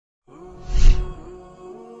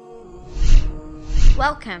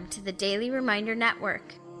Welcome to the Daily Reminder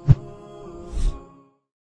Network.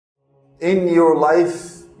 In your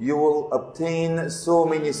life, you will obtain so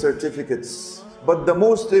many certificates. But the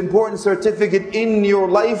most important certificate in your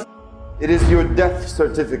life, it is your death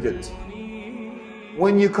certificate.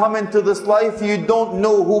 When you come into this life, you don't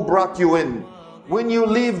know who brought you in. When you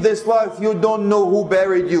leave this life, you don't know who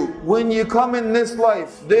buried you. When you come in this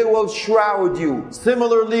life, they will shroud you.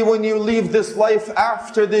 Similarly, when you leave this life,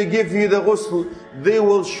 after they give you the ghusl, they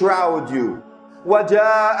will shroud you.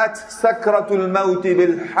 وَجَاءَتْ سَكْرَةُ الْمَوْتِ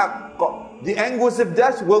بِالْحَقِّ. The anguish of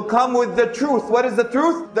death will come with the truth. What is the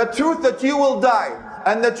truth? The truth that you will die.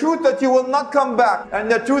 And the truth that you will not come back. And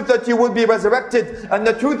the truth that you will be resurrected. And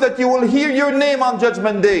the truth that you will hear your name on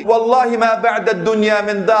Judgment Day. وَاللَّهِ مَا بَعْدَ الدُّنْيَا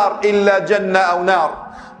مِنْ دَارٍ إِلَّا جَنَّةٌ أَوْ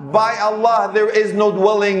نَارٍ. By Allah, there is no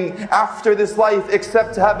dwelling after this life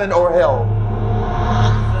except heaven or hell.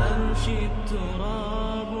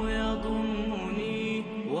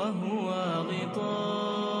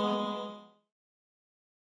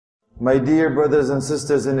 My dear brothers and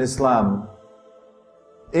sisters in Islam,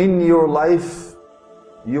 in your life,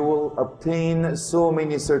 you will obtain so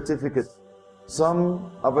many certificates.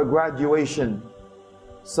 Some of a graduation,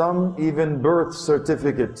 some even birth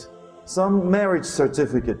certificate, some marriage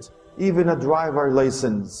certificate, even a driver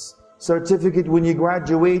license certificate. When you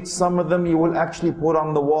graduate, some of them you will actually put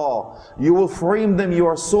on the wall. You will frame them. You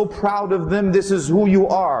are so proud of them. This is who you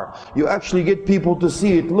are. You actually get people to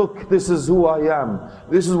see it. Look, this is who I am.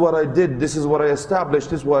 This is what I did. This is what I established.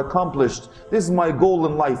 This is what I accomplished. This is my goal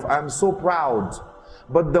in life. I'm so proud.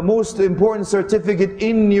 But the most important certificate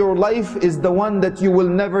in your life is the one that you will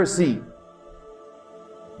never see.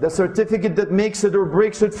 The certificate that makes it or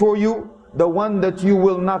breaks it for you, the one that you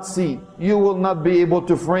will not see. You will not be able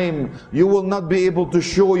to frame. You will not be able to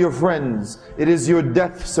show your friends. It is your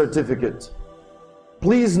death certificate.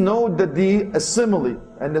 Please note that the simile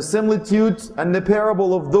and the similitude and the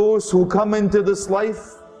parable of those who come into this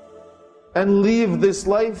life and leave this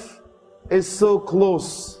life is so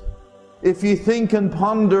close. If you think and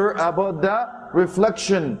ponder about that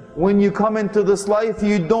reflection, when you come into this life,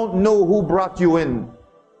 you don't know who brought you in.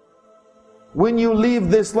 When you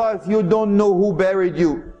leave this life, you don't know who buried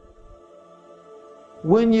you.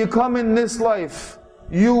 When you come in this life,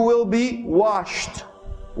 you will be washed.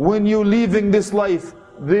 When you're leaving this life,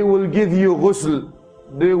 they will give you ghusl.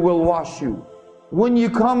 They will wash you. When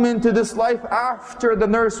you come into this life, after the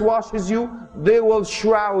nurse washes you, they will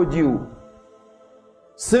shroud you.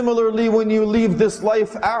 Similarly, when you leave this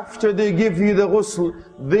life, after they give you the ghusl,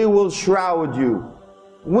 they will shroud you.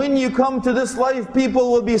 When you come to this life,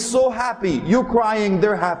 people will be so happy. You're crying,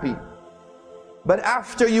 they're happy. But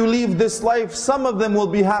after you leave this life, some of them will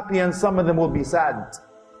be happy and some of them will be sad.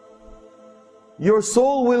 Your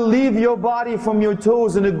soul will leave your body from your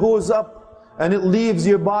toes and it goes up and it leaves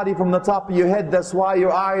your body from the top of your head. That's why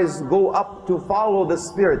your eyes go up to follow the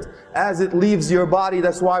spirit. As it leaves your body,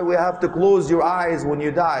 that's why we have to close your eyes when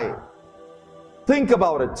you die. Think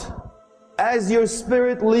about it. As your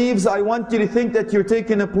spirit leaves, I want you to think that you're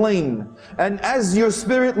taking a plane. And as your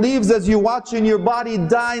spirit leaves, as you're watching your body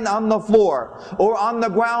dying on the floor, or on the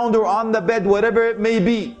ground, or on the bed, whatever it may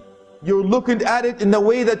be, you're looking at it in the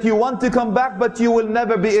way that you want to come back, but you will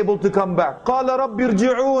never be able to come back. قَالَ رَبِّ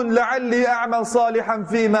ارْجِعُونَ لَعَلِّي أَعْمَلْ صَالِحًا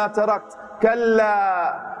فِي مَا تَرَكْتُ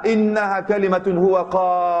كَلَّا إِنَّهَا كَلِمَةٌ هُوَ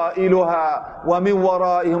قَائِلُهَا وَمِنْ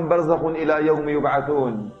وَرَائِهِمْ بَرْزَخٌ إِلَى يَوْمِ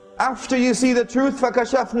يُبْعَثُونَ. After you see the truth,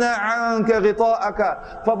 فَكَشَفْنَا عَنْكَ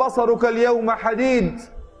غِطَاءَكَ فَبَصَرُكَ الْيَوْمَ حَدِيدٌ.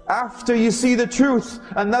 After you see the truth,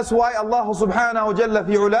 and that's why Allah subhanahu wa jalla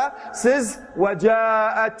fi ula says,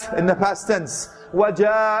 وَجَاءَتْ, in the past tense,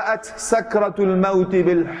 وَجَاءَتْ سَكْرَةُ الْمَوْتِ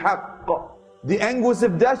بِالْحَقِّ. The anguish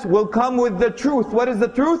of death will come with the truth. What is the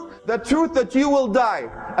truth? The truth that you will die.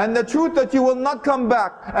 And the truth that you will not come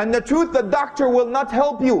back. And the truth that doctor will not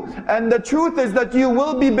help you. And the truth is that you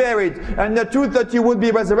will be buried. And the truth that you will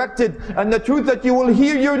be resurrected. And the truth that you will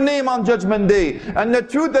hear your name on Judgment Day. And the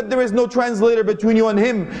truth that there is no translator between you and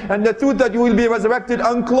Him. And the truth that you will be resurrected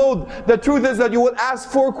unclothed. The truth is that you will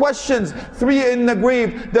ask 4 questions, 3 in the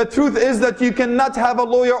grave. The truth is that you cannot have a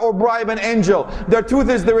lawyer or bribe an angel. The truth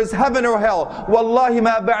is there is heaven or hell. وَاللَّهِ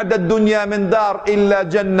مَا بَعْدَ الدُّنْيَا مِنْ دَارٍ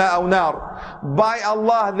إِلَّا جَنَّةٌ أَوْ نَارٍ. By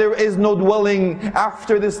Allah, there is no dwelling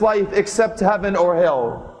after this life except heaven or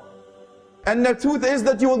hell. And the truth is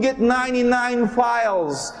that you will get 99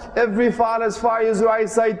 files. Every file as far as your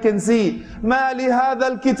eyesight can see. مَا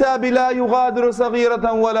لِهَذَا الْكِتَابِ لَا يُغَادِرُ صَغِيرَةً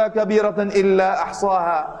وَلَا كَبِيرَةً إِلَّا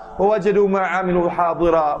أَحْصَاهَا وَوَجَدُوا مَا عَمِلُوا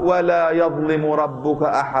حَاضِرًا وَلَا يَظْلِمُ رَبُّكَ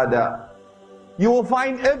أَحَدًا. You will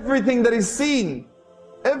find everything that is seen.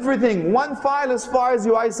 Everything, one file as far as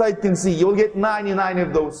your eyesight can see. You will get 99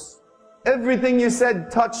 of those. Everything you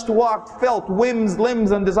said, touched, walked, felt, whims,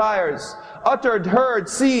 limbs and desires, uttered, heard,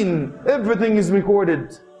 seen, everything is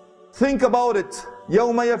recorded. Think about it.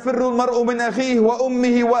 يوم يفر المرء من أخيه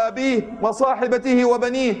وأمه وأبيه وصاحبته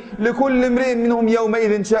وبنيه لكل امرئ منهم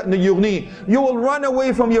يومئذ شأن يغنيه. You will run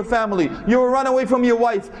away from your family. You will run away from your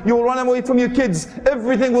wife. You will run away from your kids.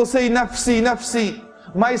 Everything will say nafsi, nafsi.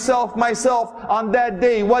 Myself, myself. On that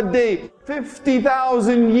day, what day?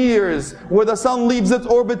 50,000 years where the sun leaves its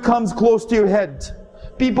orbit, comes close to your head.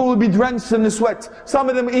 People will be drenched in the sweat. Some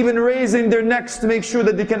of them even raising their necks to make sure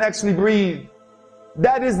that they can actually breathe.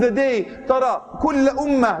 That is the day. Tara kull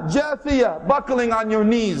ummah jathiya, buckling on your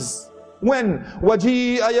knees. When?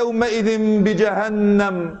 وَجِيءَ يَوْمَئِذٍ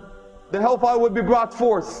بِجَهَنَّمْ. The hellfire would be brought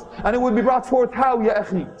forth. And it would be brought forth how, ya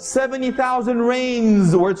akhi? 70,000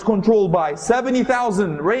 reins where it's controlled by.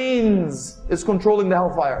 70,000 reins is controlling the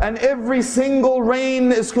hellfire. And every single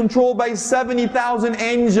rein is controlled by 70,000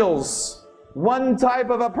 angels. One type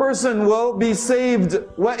of a person will be saved.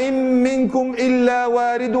 وَإِن مِّنكُمْ إِلَّا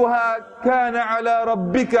وَارِدُهَا كَانَ عَلَى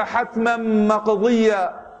رَبِّكَ حَتْمًا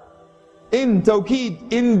مَقْضِيًّا. In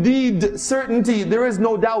tawqeed, indeed, certainty, there is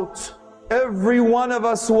no doubt. Every one of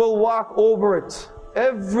us will walk over it.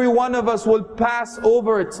 Every one of us will pass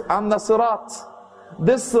over it on the sirat.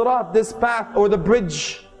 This sirat, this path or the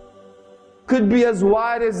bridge, could be as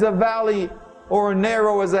wide as a valley or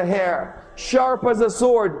narrow as a hair. Sharp as a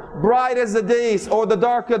sword, bright as the days, or the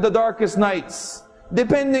darkest nights.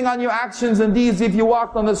 Depending on your actions and deeds, if you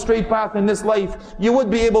walked on the straight path in this life, you would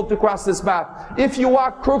be able to cross this path. If you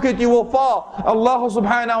walk crooked, you will fall. Allah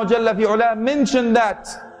subhanahu wa jalla fi ula mentioned that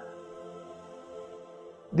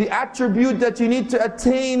the attribute that you need to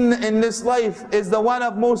attain in this life is the one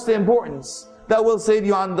of most importance that will save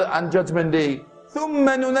you on Judgment Day. ثُمَّ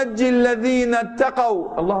نُنَجِّي الَّذِينَ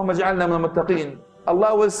اتَّقَوْا اللهم اجعلنا من المتقين.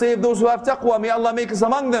 Allah will save those who have taqwa. May Allah make us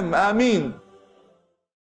among them. Ameen.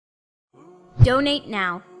 Donate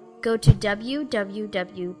now. Go to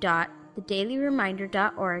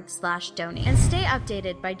www.thedailyreminder.org/donate and stay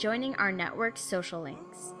updated by joining our network's social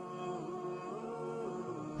links.